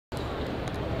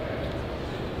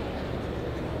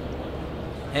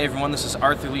Hey everyone, this is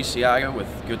Arthur Lisiaga with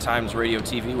Good Times Radio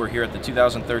TV. We're here at the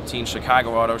 2013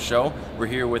 Chicago Auto Show. We're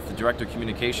here with the Director of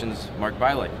Communications, Mark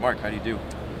Bilek. Mark, how do you do?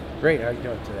 Great, how are you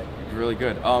doing today? Really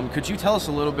good. Could you tell us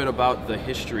a little bit about the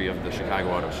history of the Chicago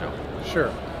Auto Show?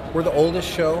 Sure. We're the oldest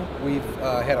show. We've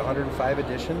had 105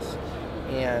 editions,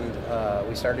 and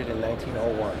we started in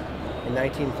 1901. In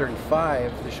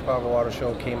 1935, the Chicago Auto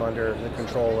Show came under the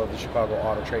control of the Chicago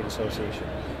Auto Trade Association,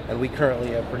 and we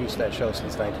currently have produced that show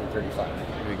since 1935.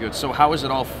 Very good. So how is it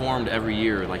all formed every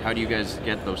year? Like, how do you guys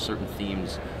get those certain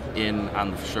themes in on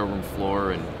the showroom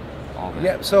floor and all that?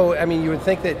 Yeah, so, I mean, you would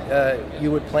think that you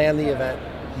would plan the event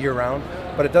year-round,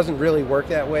 but it doesn't really work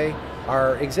that way.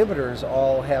 Our exhibitors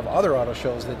all have other auto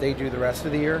shows that they do the rest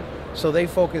of the year, so they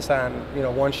focus on,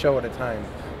 one show at a time.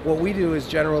 What we do is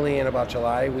generally in about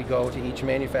July, we go to each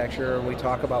manufacturer and we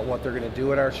talk about what they're going to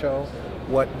do at our show,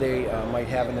 what they might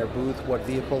have in their booth, what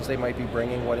vehicles they might be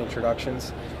bringing, what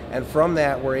introductions. And from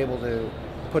that, we're able to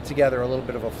put together a little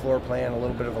bit of a floor plan, a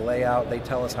little bit of a layout. They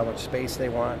tell us how much space they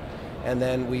want, and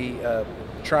then we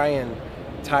try and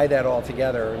tie that all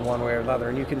together in one way or another.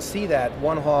 And you can see that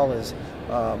one hall is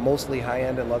mostly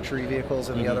high-end and luxury vehicles,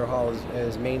 and the other hall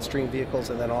is mainstream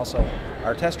vehicles, and then also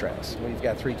our test tracks. We've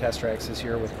got 3 test tracks this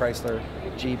year with Chrysler,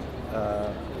 Jeep,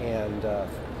 and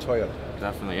Toyota.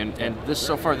 Definitely. And this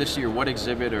so far this year, what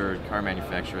exhibit or car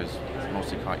manufacturer has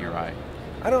mostly caught your eye?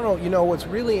 I don't know. What's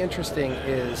really interesting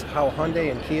is how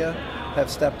Hyundai and Kia have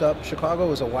stepped up.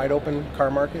 Chicago is a wide open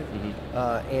car market,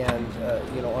 and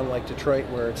unlike Detroit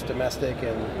where it's domestic,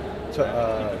 and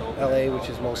LA, which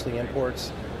is mostly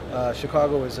imports,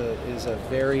 Chicago is a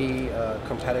very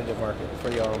competitive market for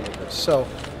the automakers. So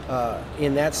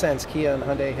in that sense, Kia and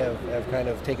Hyundai have kind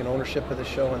of taken ownership of the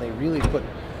show, and they really put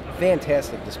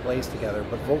fantastic displays together.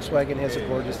 But Volkswagen has a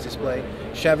gorgeous display.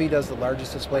 Chevy does the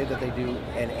largest display that they do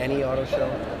in any auto show.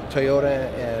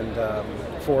 Toyota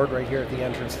and Ford right here at the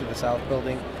entrance to the South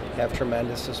Building have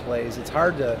tremendous displays. It's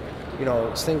hard to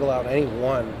single out any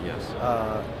one. Yes.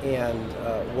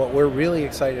 What we're really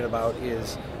excited about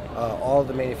is all of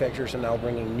the manufacturers are now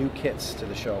bringing new kits to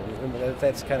the show. And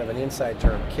that's kind of an inside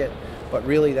term, kit, but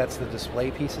really that's the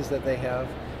display pieces that they have.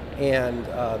 And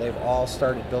they've all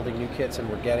started building new kits, and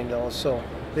we're getting those. So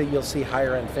that you'll see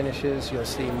higher end finishes, you'll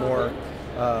see more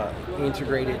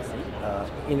integrated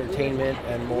entertainment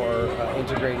and more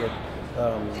integrated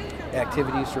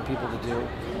activities for people to do.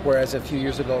 Whereas a few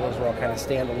years ago, those were all kind of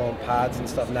standalone pods and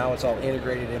stuff. Now it's all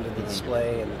integrated into the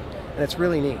display, and it's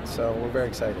really neat. So we're very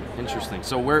excited. Interesting.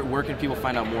 So where can people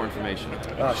find out more information?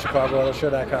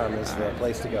 ChicagoAutoShow.com is the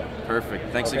place to go.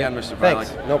 Perfect. Thanks again, Mr. Bilek.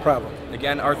 Thanks. No problem.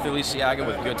 Again, Arthur Lisiaga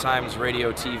with Good Times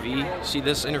Radio TV. See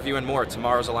this interview and more at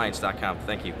tomorrowsalliance.com.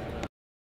 Thank you.